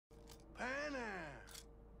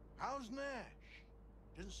How's Nash?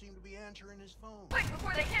 Doesn't seem to be answering his phone. Quick,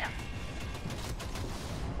 before they hit him!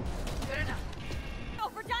 Good enough.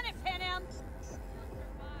 Overdone it, Panam!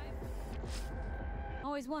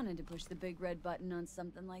 Always wanted to push the big red button on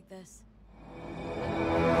something like this.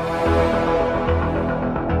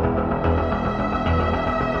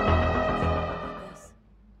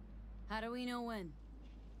 How do we know when?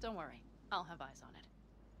 Don't worry, I'll have eyes on it.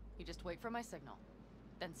 You just wait for my signal,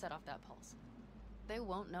 then set off that pulse. They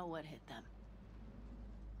won't know what hit them.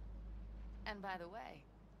 And by the way...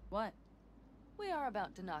 What? We are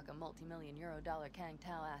about to knock a multi-million euro-dollar Kang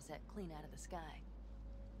Tao asset clean out of the sky.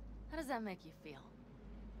 How does that make you feel?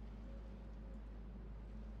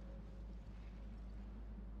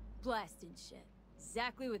 Blasting shit.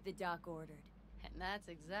 Exactly what the doc ordered. And that's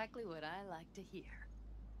exactly what I like to hear.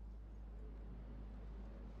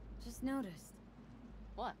 Just noticed.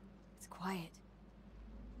 What? It's quiet.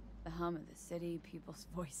 The hum of the city, people's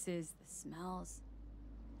voices, the smells.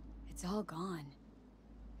 It's all gone.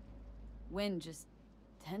 Wind just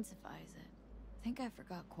intensifies it. I think I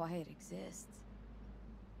forgot quiet exists.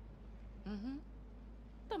 Mm-hmm.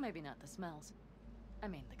 Though maybe not the smells. I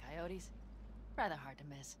mean, the coyotes. Rather hard to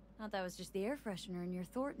miss. Thought that was just the air freshener in your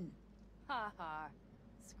Thornton. Ha ha.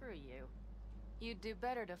 Screw you. You'd do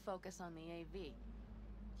better to focus on the AV.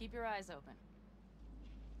 Keep your eyes open.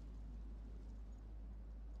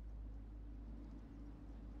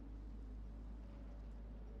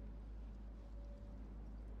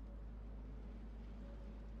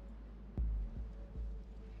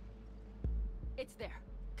 It's there.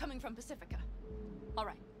 Coming from Pacifica. All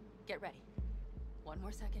right. Get ready. One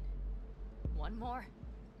more second. One more.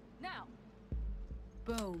 Now!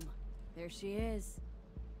 Boom. There she is.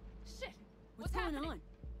 Shit! What's happening? going on?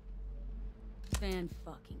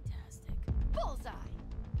 Fan-fucking-tastic. Bullseye!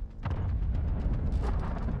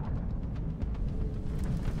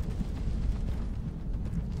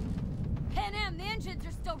 Panam, the engines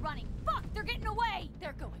are still running. Fuck, they're getting away!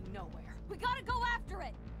 They're going nowhere. We gotta go after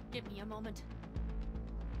it! Give me a moment.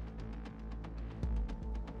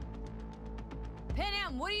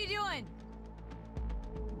 Panam, what are you doing?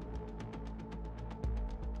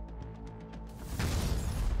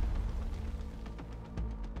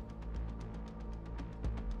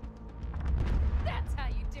 That's how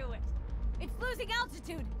you do it! It's losing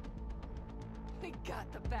altitude! We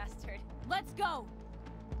got the bastard. Let's go!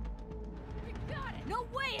 We got it! No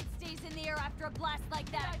way it stays in the air after a blast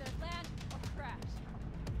like that! Either land or crash.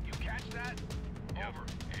 You catch that? Over.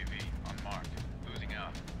 AV, unmarked. Losing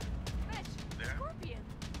out. Fish! There? Scorpion!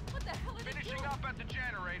 What the hell are they Finishing doing? up at the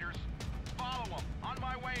generators. Follow them. On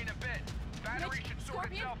my way in a bit. Battery Mitch, should sort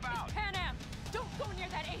Scorpion, itself out. it's Panam! Don't go near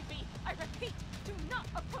that AV! I repeat, do not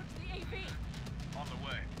approach the AV! On the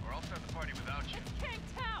way, or I'll start the party without you. It's Kang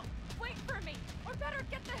Tao! Wait for me! Or better,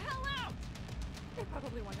 get the hell out! They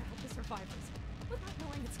probably want to help the survivors, without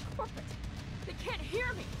knowing it's corporate. They can't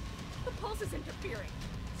hear me! The pulse is interfering.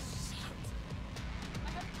 Shit! I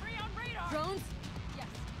have 3 on radar! Drones? Yes,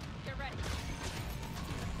 get ready.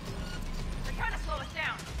 They're trying to slow us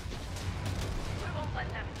down. We won't let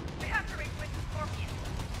them. We have to reach with the Scorpion.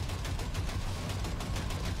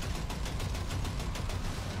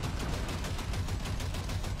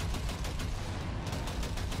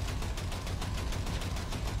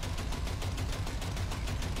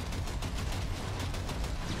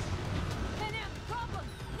 Panam, problem!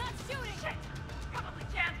 Not shooting! Shit! Probably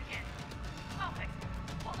jammed again. I'll fix it.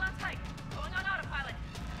 Hold on tight. Going on autopilot.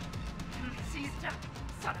 Seized up.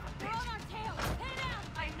 Son of a We're bitch. on our tail! Panam!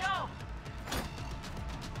 I know!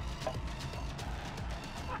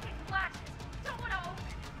 Fucking latches! Don't want to open!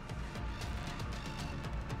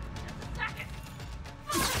 Just a second!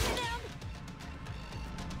 Panam!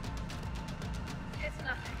 It's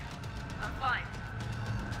nothing. I'm fine.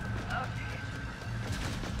 Okay.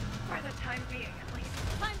 For the time being, at least.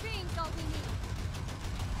 Time being's all we need.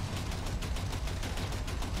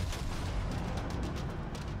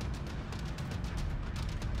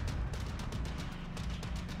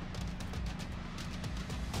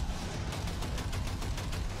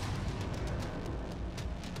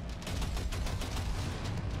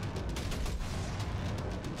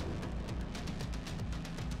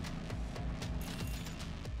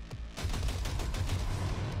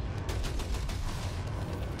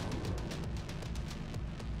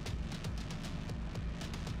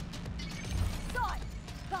 Saw it!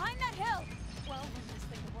 Behind that hill! Well, one less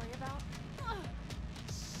thing to worry about.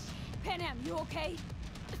 Panam, you okay?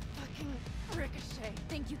 Fucking ricochet.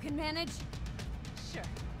 Think you can manage? Sure.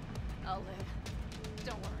 I'll live.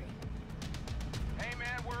 Don't worry. Hey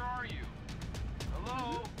man, where are you?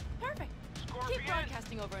 Hello? Perfect. Scorpion? Keep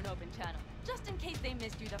broadcasting over an open channel, just in case they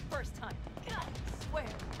missed you the first time. God, I swear.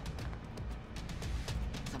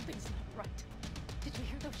 Something's not right. Did you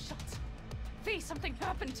hear those shots? V, something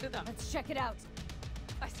happened to them. Let's check it out.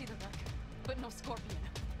 I see the wreck, but no Scorpion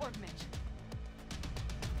or Mitch.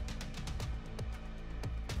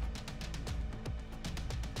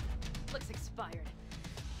 Looks expired.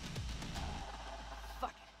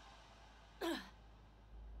 Fuck it.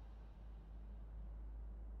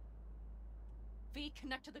 V,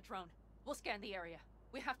 connect to the drone. We'll scan the area.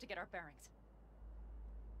 We have to get our bearings.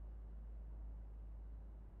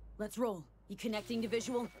 Let's roll. You connecting to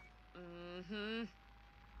visual? Mm-hmm.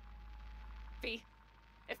 V,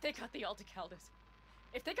 if they got the Aldecaldos,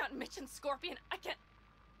 if they got Mitch and Scorpion, I don't...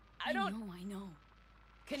 I know.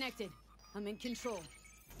 Connected. I'm in control.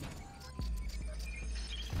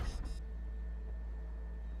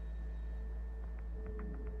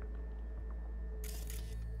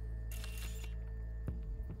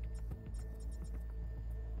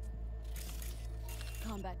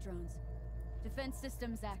 Combat drones. Defense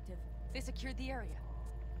systems active. They secured the area.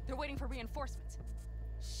 They're waiting for reinforcements.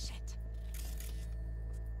 Shit.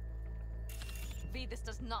 V, this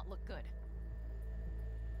does not look good.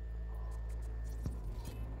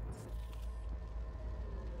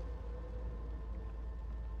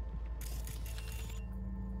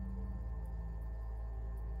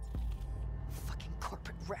 Fucking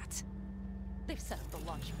corporate rats. They've set up the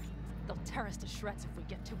launcher. They'll tear us to shreds if we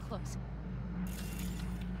get too close.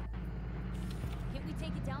 Can't we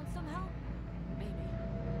take it down somehow? Maybe.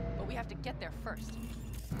 But we have to get there first.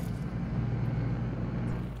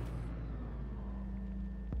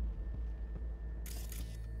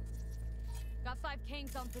 Got 5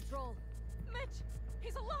 Kangs on patrol. Mitch!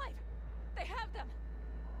 He's alive! They have them!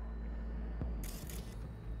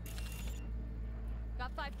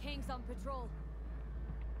 Got 5 Kangs on patrol.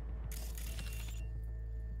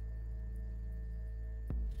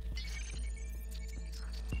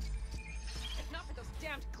 If not for those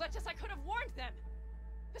damned glitches, I could have warned them!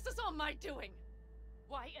 This is all my doing!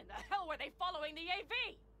 Why in the hell were they following the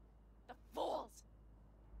AV? The fools!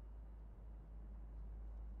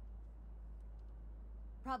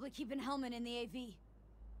 Probably keeping Hellman in the AV.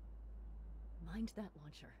 Mind that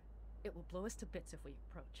launcher. It will blow us to bits if we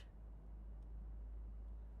approach.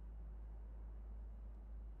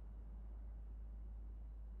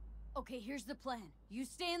 Okay, here's the plan. You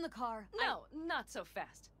stay in the car. No, not so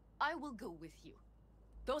fast. I will go with you.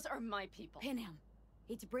 Those are my people. Panam,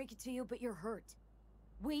 hate to break it to you, but you're hurt.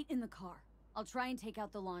 Wait in the car. I'll try and take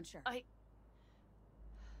out the launcher.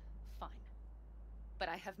 Fine. But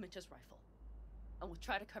I have Mitch's rifle. And we'll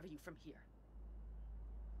try to cover you from here.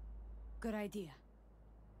 Good idea.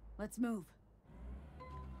 Let's move.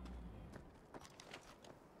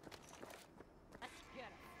 Let's get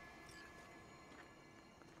him.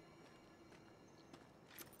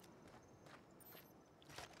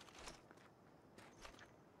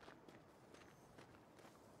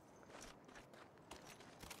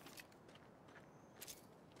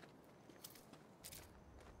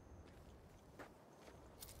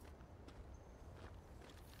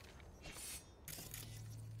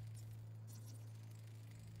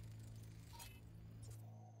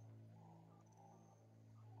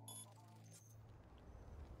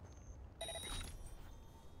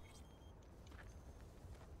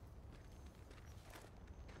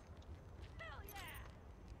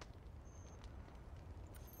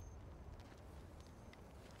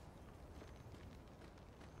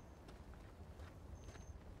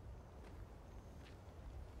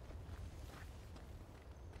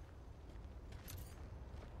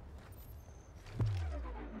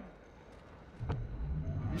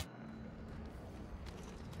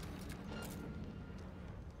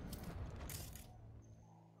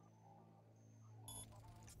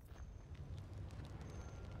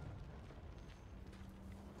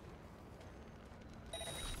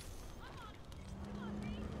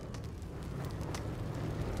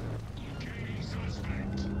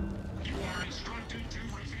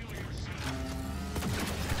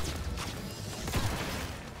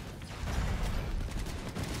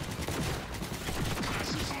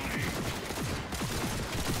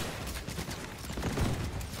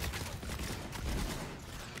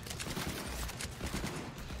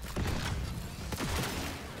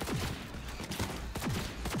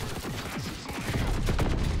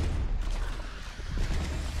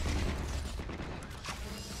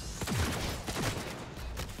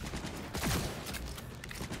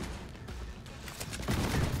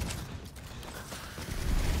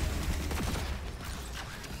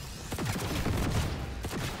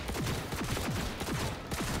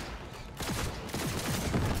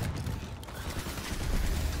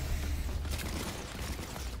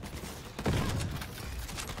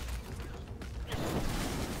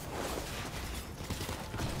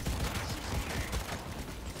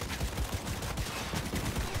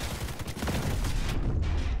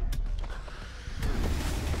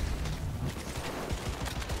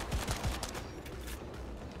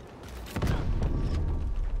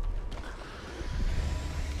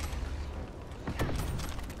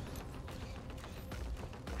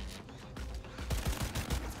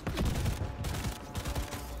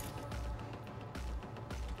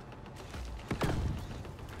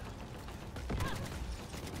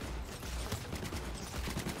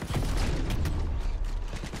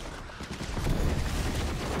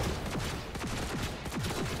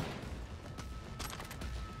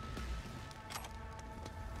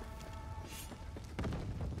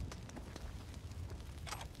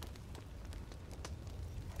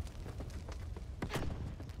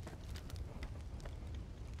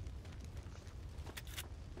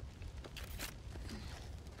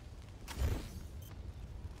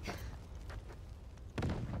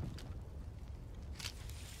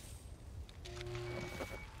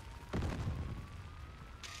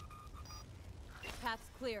 Path's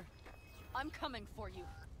clear. I'm coming for you.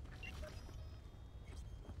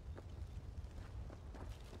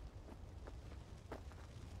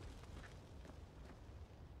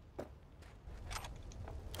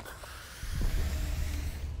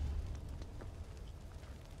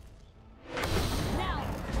 Now!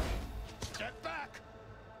 Get back!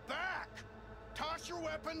 Back! Toss your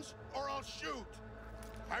weapons, or I'll shoot!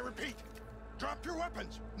 I repeat, drop your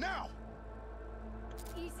weapons, now!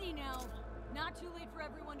 Easy now. Not too late for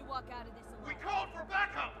everyone to walk out of this alive. We called for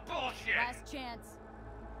backup! Bullshit! Last chance.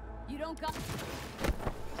 You don't got...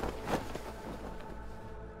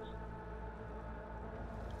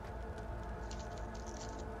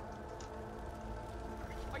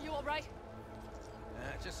 Are you alright?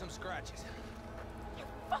 Just some scratches. You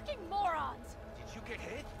fucking morons! Did you get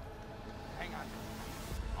hit? Hang on.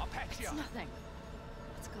 I'll patch you It's up. nothing.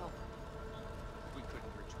 Let's go. We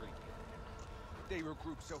couldn't retreat. They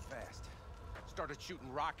regrouped so fast. Started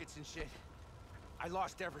shooting rockets and shit. I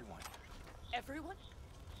lost everyone. Everyone?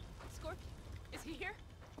 Scorpion, is he here?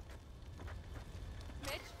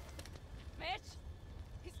 Mitch?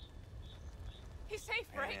 Mitch? He's safe,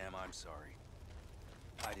 right? Panam, I'm sorry.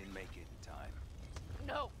 I didn't make it in time.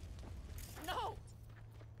 No. No!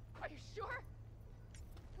 Are you sure?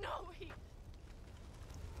 No, he...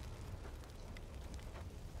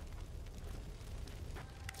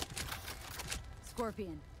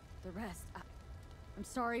 Scorpion. The rest. I'm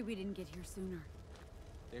sorry we didn't get here sooner.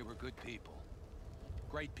 They were good people.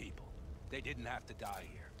 Great people. They didn't have to die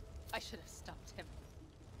here. I should have stopped him.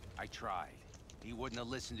 I tried. He wouldn't have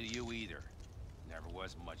listened to you either. Never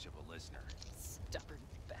was much of a listener. Stubborn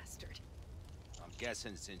bastard. I'm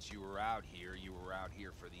guessing since you were out here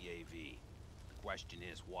for the AV. The question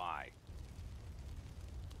is why?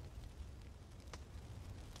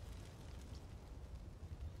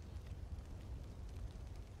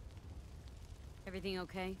 Everything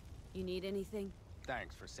okay? You need anything?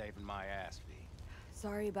 Thanks for saving my ass, V.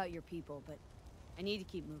 Sorry about your people, but I need to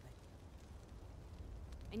keep moving.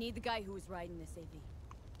 I need the guy who was riding this AV.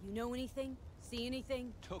 You know anything? See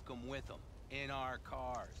anything? Took them with them. In our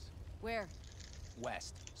cars. Where?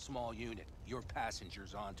 West. Small unit. Your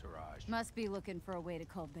passenger's entourage. Must be looking for a way to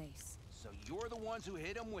call base. So you're the ones who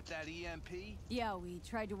hit him with that EMP? Yeah, we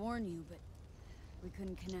tried to warn you, but we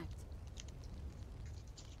couldn't connect.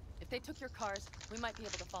 If they took your cars, we might be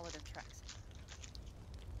able to follow their tracks.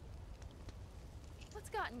 What's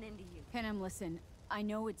gotten into you? Panam, listen. I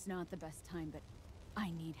know it's not the best time, but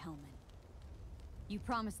I need Hellman. You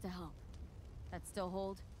promised to help. That still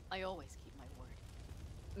hold? I always keep my word.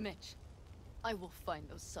 Mitch, I will find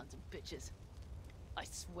those sons of bitches. I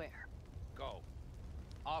swear. Go.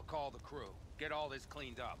 I'll call the crew. Get all this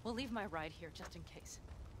cleaned up. We'll leave my ride here just in case.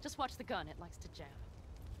 Just watch the gun, it likes to jam.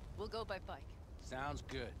 We'll go by bike. Sounds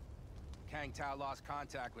good. Kang Tao lost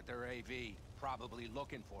contact with their AV. Probably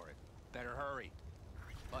looking for it. Better hurry.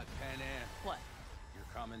 But Panam, What? you're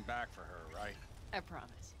coming back for her, right? I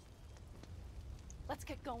promise. Let's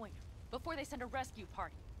get going, before they send a rescue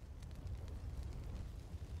party.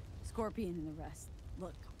 Scorpion and the rest.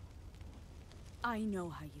 Look. I know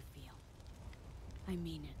how you feel. I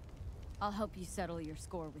mean it. I'll help you settle your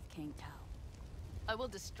score with Kang Tao. I will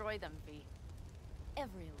destroy them, V.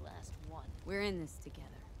 Every last one. We're in this together.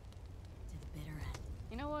 To the bitter end.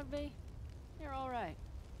 You know what, V? You're all right.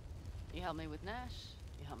 You helped me with Nash.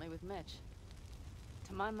 You helped me with Mitch.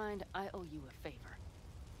 To my mind, I owe you a favor.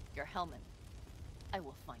 Your Hellman. I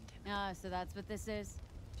will find him. Ah, so that's what this is?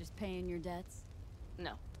 Just paying your debts?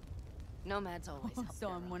 No. Nomads always help So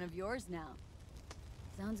their I'm own. one of yours now.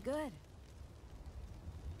 Sounds good.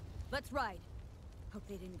 Let's ride. Hope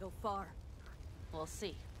they didn't go far. We'll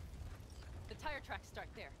see. The tire tracks start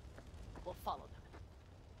there. We'll follow them.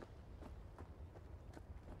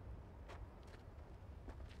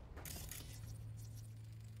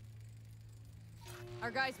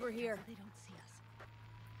 Our guys were here. They don't see us.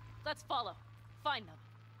 Let's follow. Find them.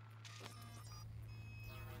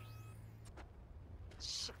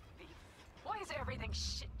 Shit, V. Why is everything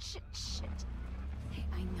shit? Hey,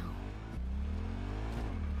 I know.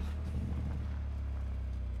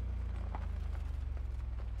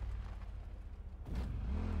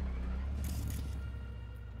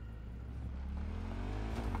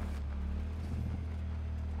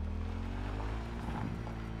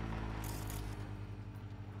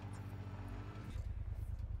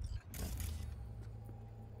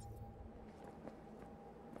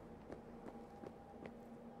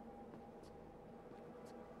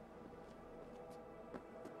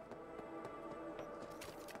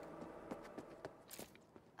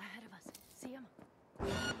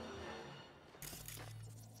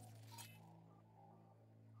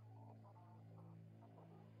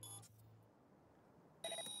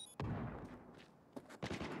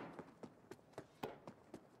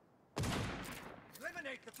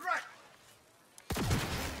 Take the threat!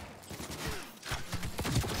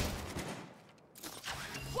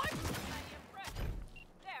 What? Plenty of friends.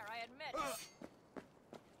 There, I admit.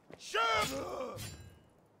 Shoot!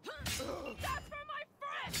 That's for my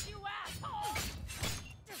friend, you asshole!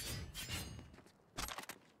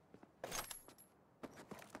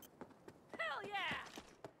 Hell yeah!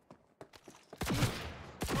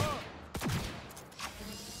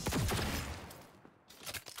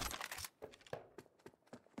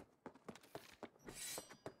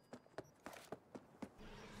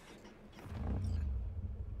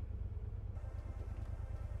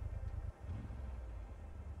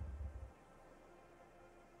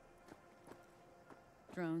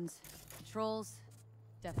 Drones, patrols,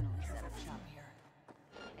 definitely set up shop here.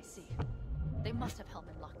 I see. They must have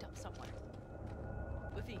Hellman locked up somewhere.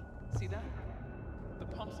 Liffy, see that? The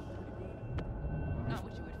pumps look pretty good. Not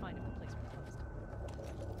what you would find if the place were closed.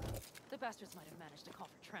 The bastards might have managed to call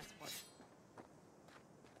for transport.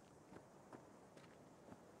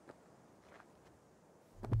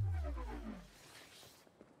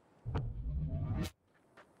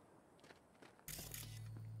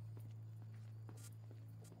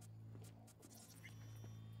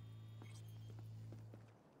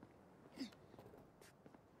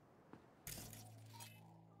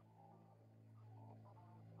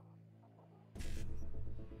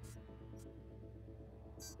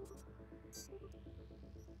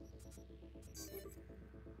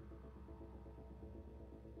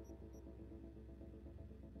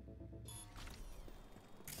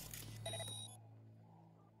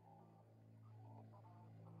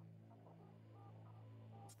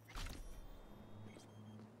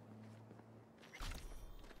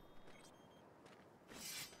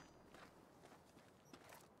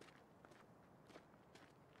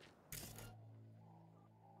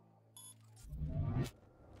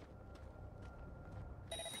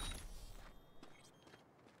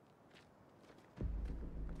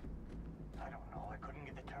 I don't know. I couldn't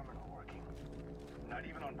get the terminal working. Not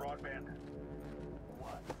even on broadband.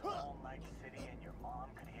 What? All Night City and your mom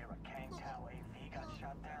could hear a Kang Tao AV got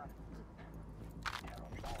shot down? Tear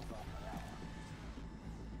her balls off for that one.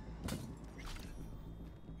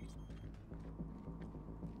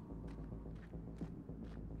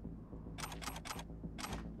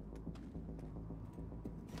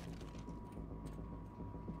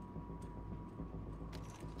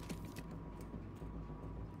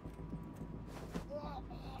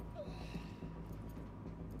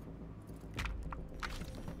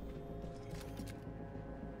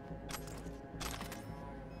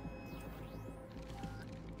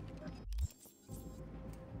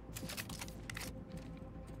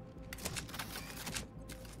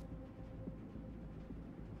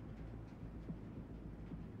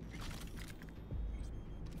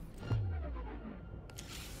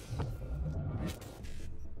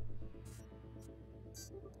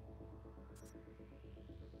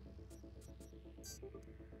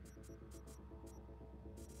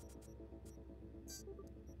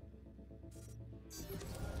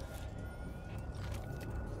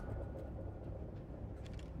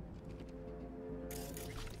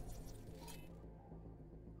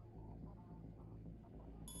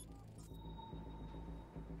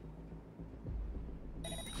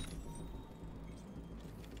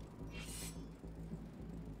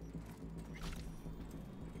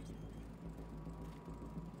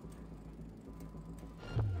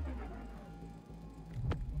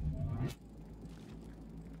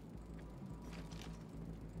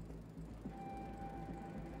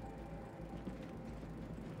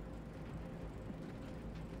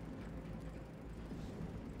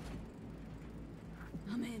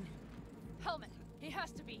 I'm in. Hellman, he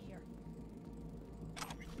has to be here.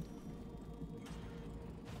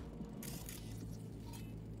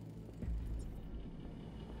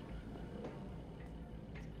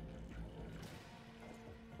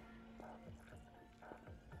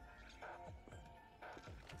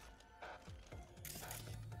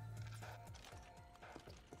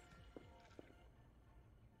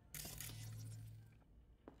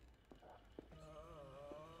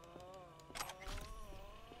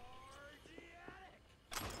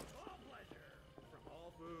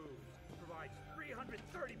 Provides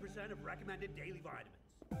 330% of recommended daily vitamins.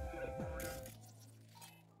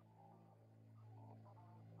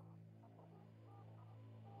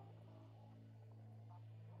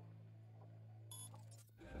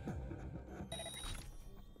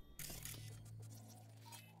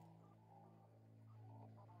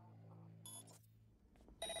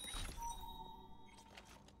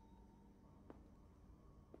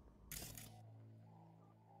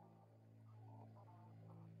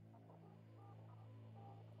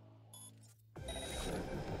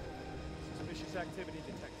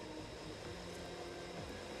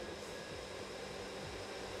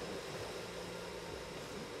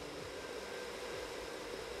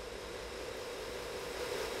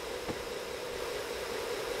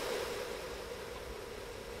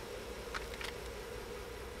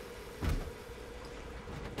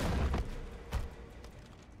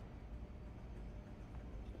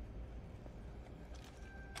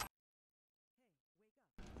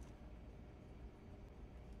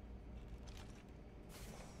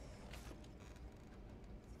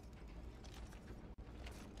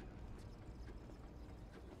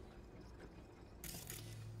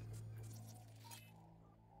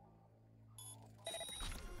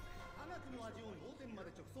 ま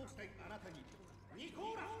で直送したいあなたにニ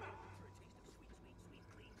コーラ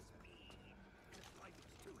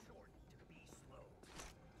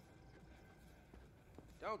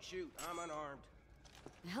Don't shoot, I'm unarmed.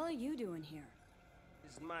 The hell are you doing here?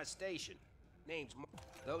 This is my station. Name's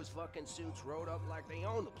Those fucking suits rode up like they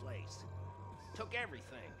own the place. Took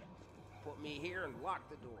everything. Put me here and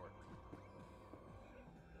locked the door.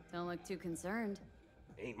 Don't look too concerned.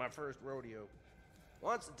 Ain't my first rodeo.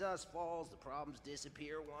 Once the dust falls, the problems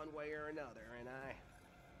disappear one way or another, and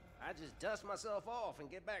I just dust myself off and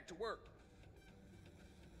get back to work.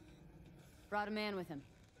 Brought a man with him.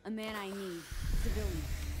 A man I need. Civilian.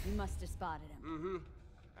 You must have spotted him. Mm-hmm.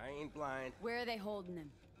 I ain't blind. Where are they holding him?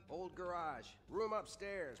 Old garage. Room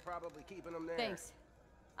upstairs. Probably keeping them there. Thanks.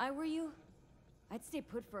 I were you, I'd stay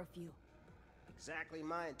put for a few. Exactly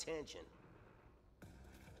my intention.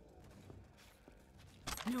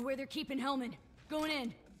 Know where they're keeping Hellman. Going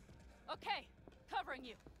in. Okay, covering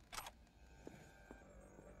you.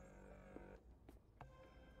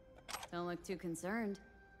 Don't look too concerned.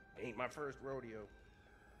 Ain't my first rodeo.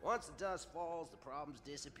 Once the dust falls, the problems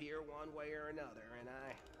disappear one way or another, and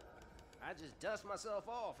I just dust myself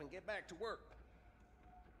off and get back to work.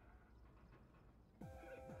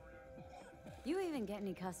 You even get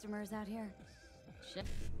any customers out here? Shit.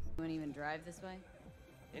 You wouldn't even drive this way?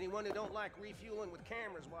 Anyone who don't like refueling with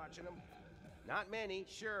cameras watching them. Not many,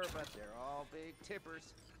 sure, but they're all big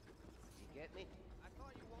tippers. You get me? I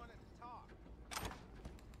thought you wanted to talk.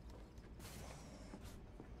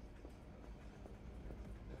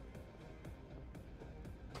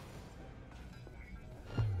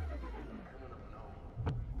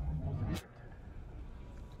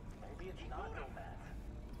 Maybe it's not nomads.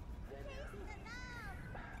 Then,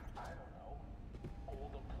 I don't know.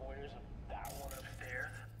 Old employers of that one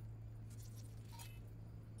upstairs.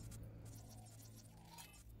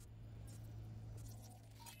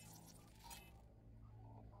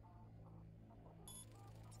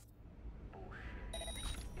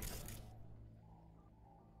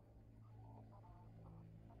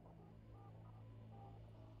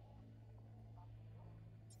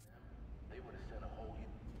 They would have sent a whole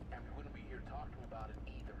and we wouldn't be here talking about it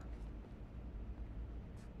either.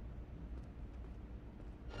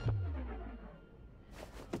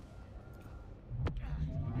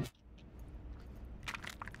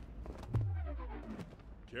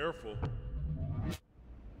 Careful.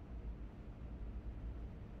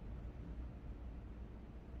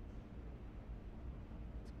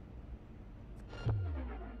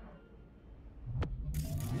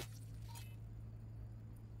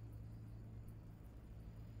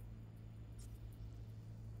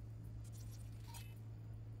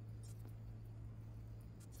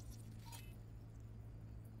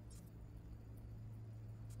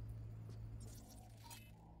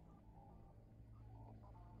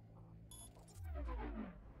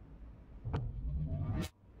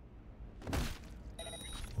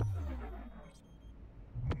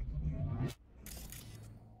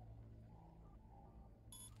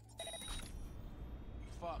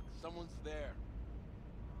 Fuck, someone's there.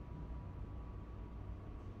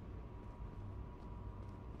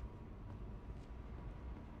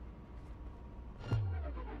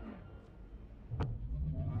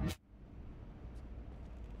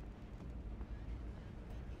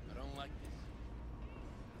 I don't like this.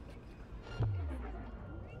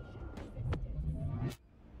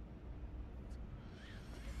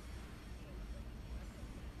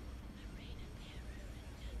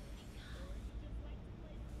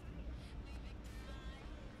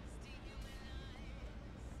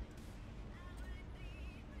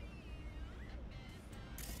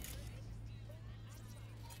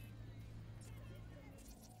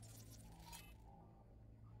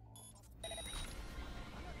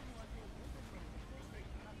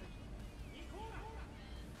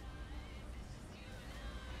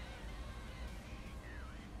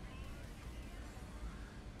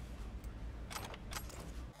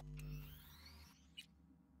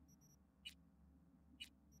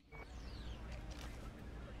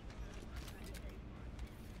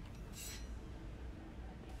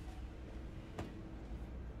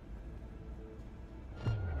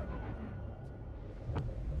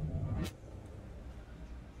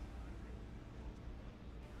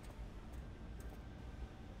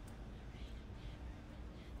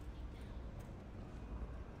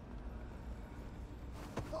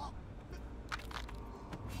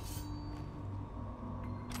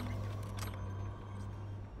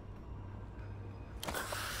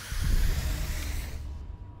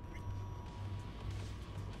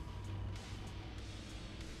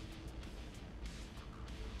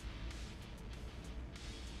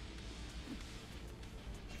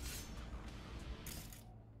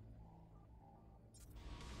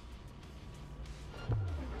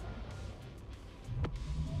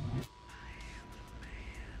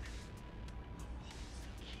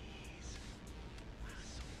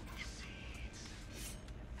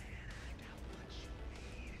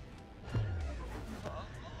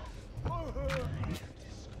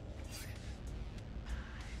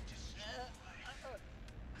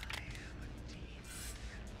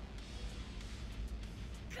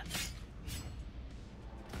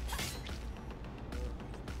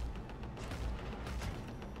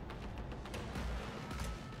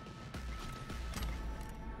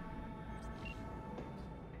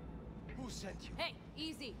 sent you? Hey,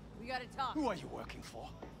 easy. We gotta talk. Who are you working for?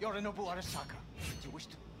 Yorinobu Arasaka. You wish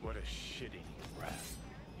to... What a shitty rat.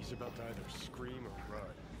 He's about to either scream or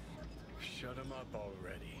run. Shut him up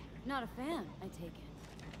already. Not a fan, I take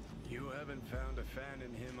it. You haven't found a fan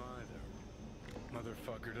in him either.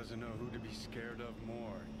 Motherfucker doesn't know who to be scared of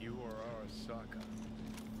more, you or Arasaka.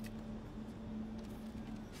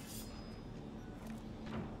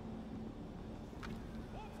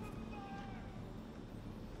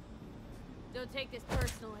 Don't take this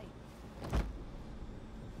personally.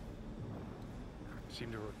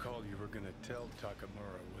 Seem to recall you were gonna tell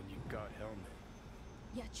Takamura when you got Helmet.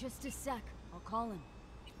 Yeah, just a sec. I'll call him.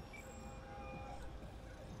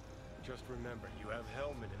 Just remember, you have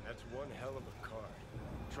Helmet and that's one hell of a card.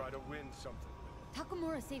 Try to win something.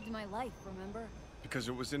 Takamura saved my life, remember? Because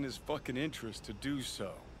it was in his fucking interest to do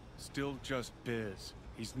so. Still just biz.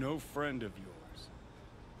 He's no friend of yours.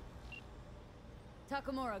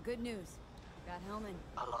 Takamura, good news. Got Hellman.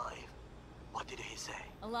 Alive. What did he say?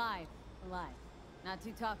 Alive. Alive. Not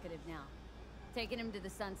too talkative now. Taking him to the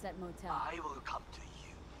Sunset Motel. I will come to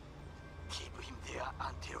you. Keep him there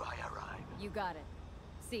until I arrive. You got it.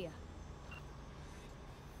 See ya.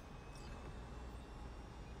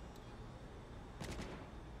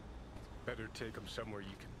 Better take him somewhere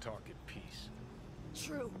you can talk in peace.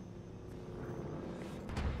 True.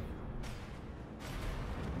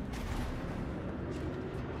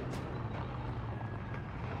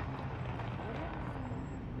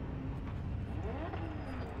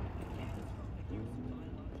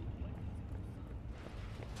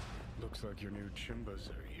 Looks like your new Chimbas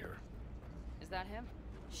are here. Is that him?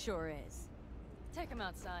 Sure is. Take him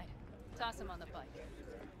outside. Toss him on the bike.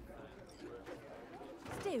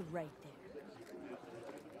 Stay right there.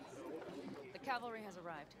 The cavalry has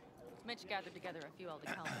arrived. Mitch gathered together a few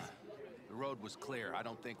Aldecalmans. The road was clear. I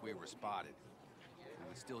don't think we were spotted. We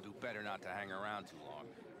would still do better not to hang around too long.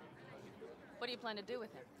 What do you plan to do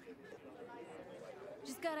with him?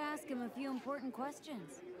 Just gotta ask him a few important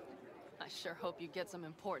questions. I sure hope you get some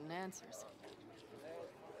important answers.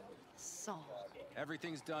 Saul.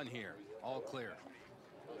 Everything's done here. All clear.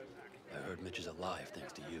 I heard Mitch is alive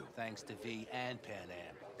thanks to you. Thanks to V and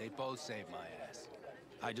Panam. They both saved my ass.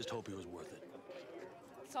 I just hope he was worth it.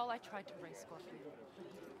 Saul, I tried to raise Scorpion.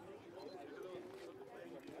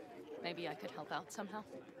 Maybe I could help out somehow?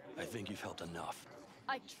 I think you've helped enough.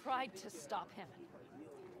 I tried to stop him.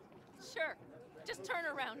 Sure. Just turn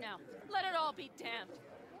around now. Let it all be damned.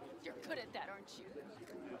 You're good at that, aren't you?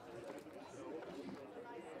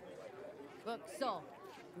 Look, Saul,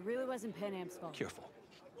 it really wasn't Panam's fault. Careful.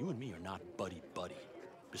 You and me are not buddy-buddy.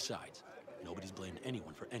 Besides, nobody's blamed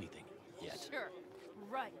anyone for anything, yet. Sure.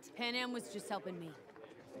 Right. Panam was just helping me.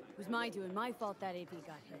 It was my doing, my fault that AV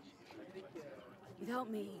got hit.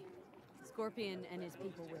 Without me, Scorpion and his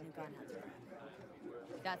people wouldn't have gone out there.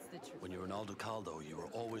 That's the truth. When you're an Aldecaldo, you are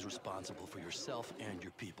always responsible for yourself and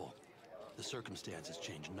your people. The circumstances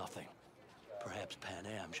change nothing. Perhaps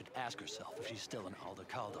Panam should ask herself if she's still an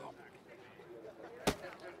Aldecaldo.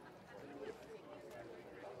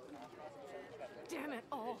 Damn it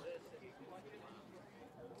all.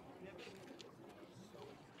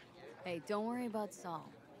 Hey, don't worry about Saul.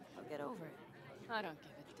 I'll get over it. I don't give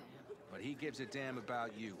a damn. But he gives a damn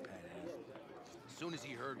about you, Panam. As soon as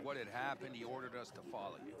he heard what had happened, he ordered us to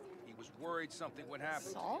follow you. He was worried something would happen.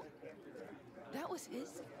 Saul? That was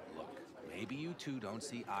his? Look, maybe you two don't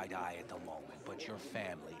see eye to eye at the moment, but you're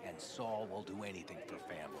family, and Saul will do anything for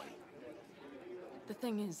family. The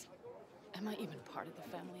thing is, am I even part of the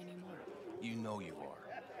family anymore? You know you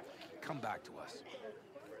are. Come back to us.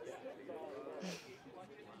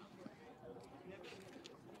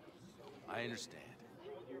 I understand.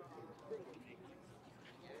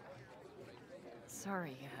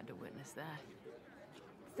 Sorry you had to witness that.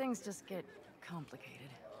 Things just get complicated.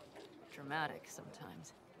 Dramatic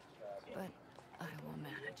sometimes. But I will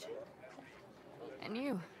manage. And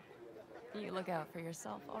you look out for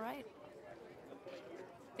yourself, all right?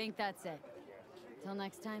 Think that's it. Till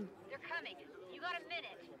next time. They're coming. You got a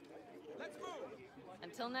minute. Let's move!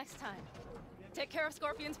 Until next time. Take care of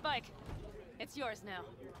Scorpion's bike. It's yours now.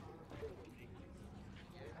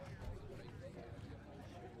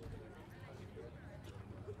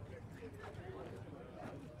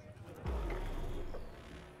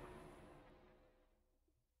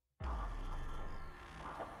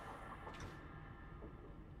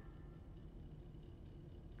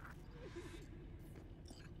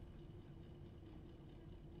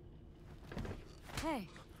 Hey.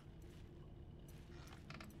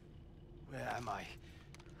 Where am I?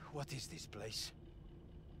 What is this place?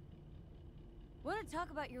 Want to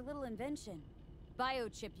talk about your little invention?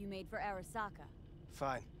 Biochip you made for Arasaka.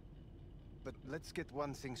 Fine. But let's get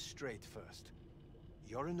one thing straight first.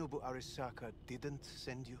 Yorinobu Arisaka didn't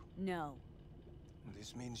send you? No.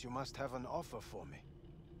 This means you must have an offer for me.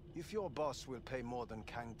 If your boss will pay more than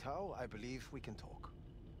Kang Tao, I believe we can talk.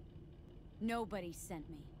 Nobody sent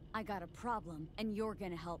me. I got a problem, and you're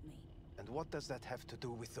gonna help me. And what does that have to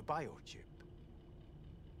do with the biochip?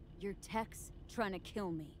 Your tech's trying to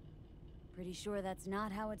kill me. Pretty sure that's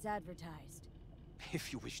not how it's advertised.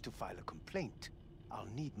 If you wish to file a complaint, I'll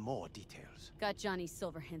need more details. Got Johnny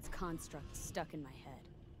Silverhand's construct stuck in my head,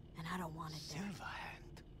 and I don't want it there.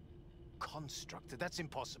 Silverhand? Construct? That's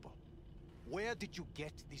impossible. Where did you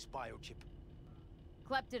get this biochip?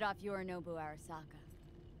 Klept it off Yorinobu Arasaka.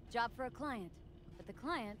 Job for a client, but the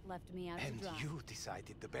client left me out to dry. And you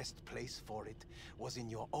decided the best place for it was in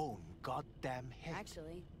your own goddamn head.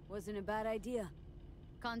 Actually, wasn't a bad idea.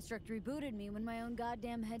 Construct rebooted me when my own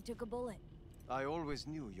goddamn head took a bullet. I always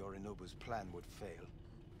knew Yorinobu's plan would fail.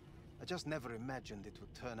 I just never imagined it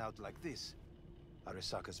would turn out like this.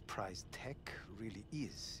 Arisaka's prized tech really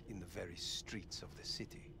is in the very streets of the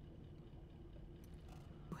city.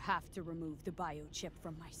 You have to remove the biochip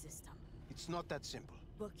from my system. It's not that simple.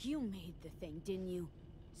 Look, you made the thing, didn't you?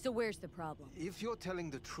 So where's the problem? If you're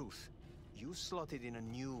telling the truth, you slotted in a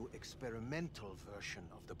new experimental version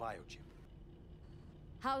of the biochip.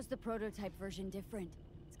 How's the prototype version different?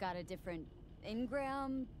 It's got a different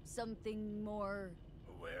engram, something more...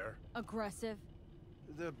 Aware? Aggressive?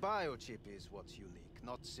 The biochip is what's unique,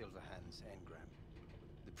 not Silverhand's engram.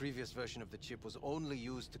 The previous version of the chip was only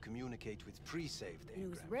used to communicate with pre-saved engrams. It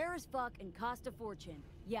was rare as fuck and cost a fortune.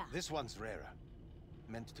 Yeah. This one's rarer.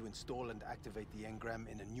 Meant to install and activate the engram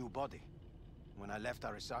in a new body. When I left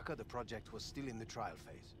Arisaka, the project was still in the trial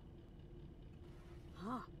phase.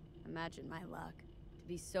 Huh. Imagine my luck. To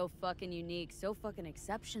be so fucking unique, so fucking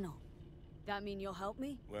exceptional. That mean you'll help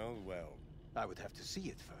me? Well, well. I would have to see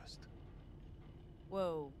it first.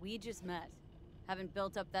 Whoa, we just met. Haven't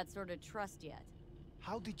built up that sort of trust yet.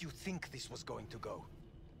 How did you think this was going to go?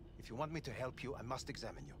 If you want me to help you, I must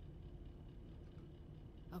examine you.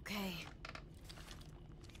 Okay.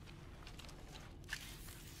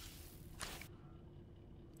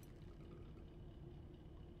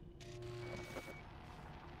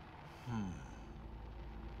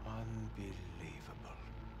 Unbelievable.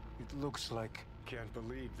 It looks like... Can't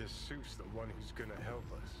believe this suit's the one who's gonna help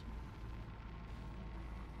us.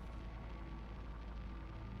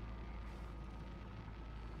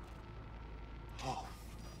 Oh,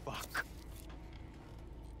 fuck.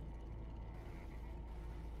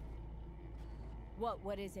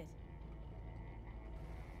 What is it?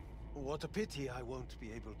 What a pity I won't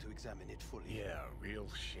be able to examine it fully. Yeah, real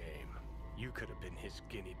shame. You could have been his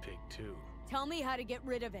guinea pig too. Tell me how to get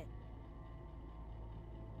rid of it.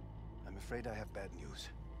 I'm afraid I have bad news.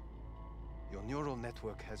 Your neural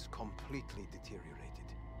network has completely deteriorated.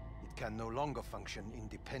 It can no longer function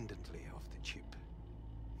independently of the chip.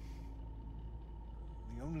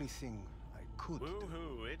 The only thing I could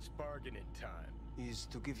Woohoo, it's bargaining time. Is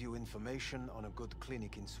to give you information on a good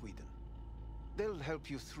clinic in Sweden. They'll help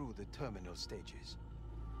you through the terminal stages.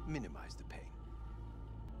 Minimize the pain.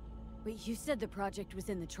 Wait, you said the project was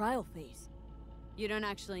in the trial phase. You don't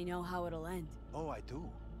actually know how it'll end. Oh, I do.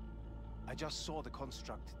 I just saw the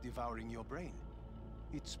construct devouring your brain.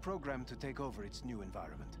 It's programmed to take over its new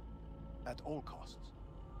environment. At all costs.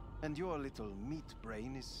 And your little meat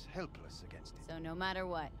brain is helpless against it. So no matter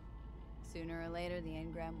what, sooner or later the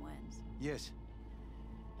engram wins. Yes.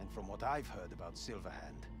 And from what I've heard about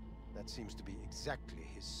Silverhand, that seems to be exactly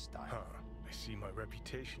his style. Huh. I see my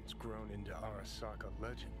reputation's grown into Arasaka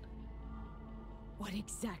legend. What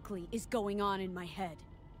exactly is going on in my head?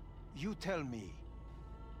 You tell me,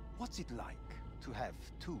 what's it like to have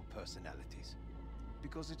two personalities?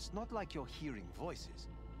 Because it's not like you're hearing voices.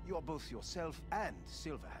 You're both yourself and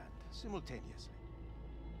Silverhand, simultaneously.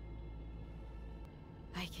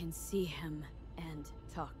 I can see him and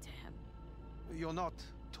talk to him. You're not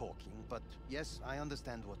talking, but yes, I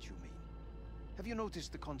understand what you mean. Have you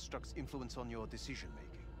noticed the construct's influence on your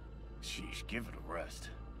decision-making? Sheesh, give it a rest.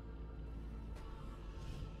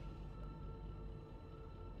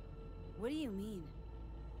 What do you mean?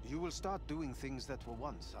 You will start doing things that were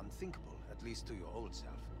once unthinkable, at least to your old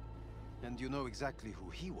self. And you know exactly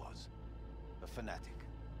who he was. A fanatic,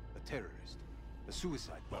 a terrorist, a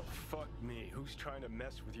suicide bomber. Well, fuck me. Who's trying to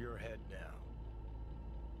mess with your head now?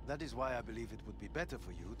 That is why I believe it would be better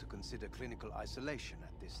for you to consider clinical isolation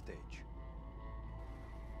at this stage.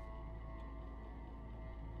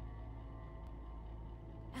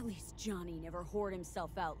 At least Johnny never whored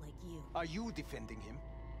himself out like you. Are you defending him?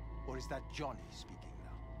 Or is that Johnny speaking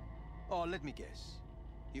now? Oh, let me guess.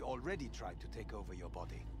 He already tried to take over your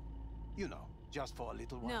body. You know, just for a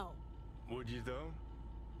little while. No. Would you, though?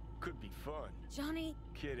 Could be fun. Johnny?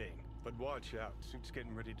 Kidding. But watch out. Suit's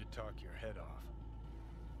getting ready to talk your head off.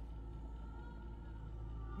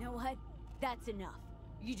 You know what? That's enough.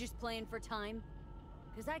 You just playing for time?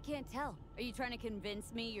 Because I can't tell. Are you trying to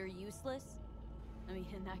convince me you're useless? I mean,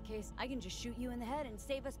 in that case, I can just shoot you in the head and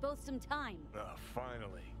save us both some time.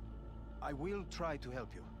 Finally. I will try to help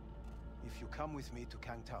you, if you come with me to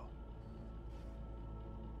Kangtao.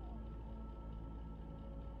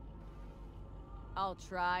 I'll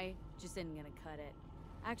try, just isn't gonna cut it.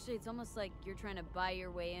 Actually, it's almost like you're trying to buy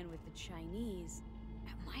your way in with the Chinese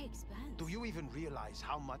at my expense. Do you even realize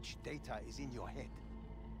how much data is in your head?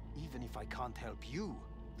 Even if I can't help you,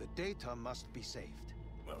 the data must be saved.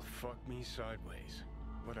 Well, fuck me sideways.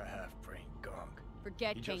 What a half-brain gong.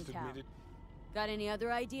 Forget He just Kangtao. admitted... Got any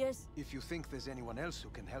other ideas? If you think there's anyone else who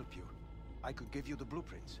can help you, I could give you the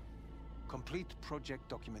blueprints. Complete project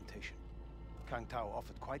documentation. Kangtao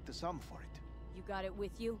offered quite the sum for it. You got it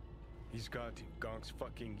with you? He's got to. Gong's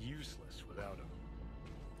fucking useless without him.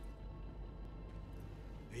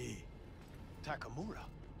 V. Takamura?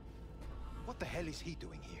 What the hell is he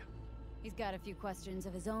doing here? He's got a few questions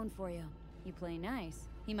of his own for you. You play nice,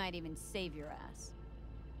 he might even save your ass.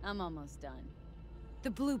 I'm almost done. The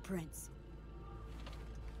blueprints.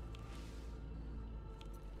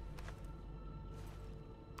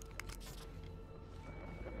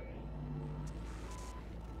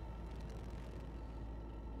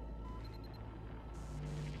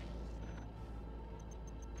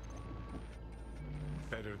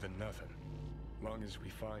 Better than nothing. Long as we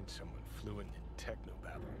find someone fluent in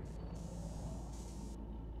technobabble.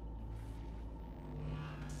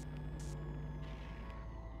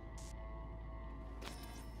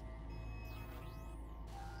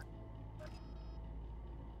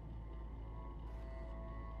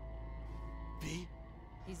 V?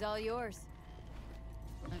 He's all yours.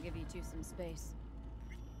 I'll give you two some space.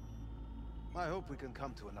 I hope we can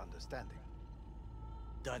come to an understanding.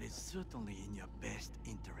 That is certainly in your best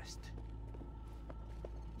interest.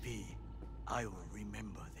 V, I will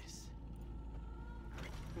remember this.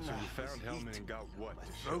 So you found Hellman and got what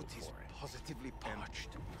to show throat is for it? positively parched.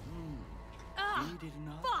 He did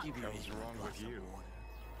not give you Hell's even a wrong glass with of you?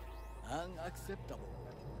 water. Unacceptable.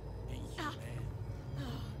 Inhumane.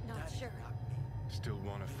 Not That is sure. not me. Still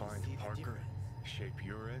want to find See the Parker? difference? Shape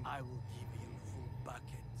you're in? I will give you full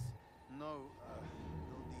buckets. No,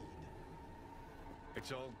 no need.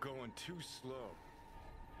 It's all going too slow.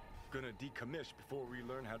 Gonna decommiss before we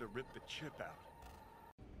learn how to rip the chip out.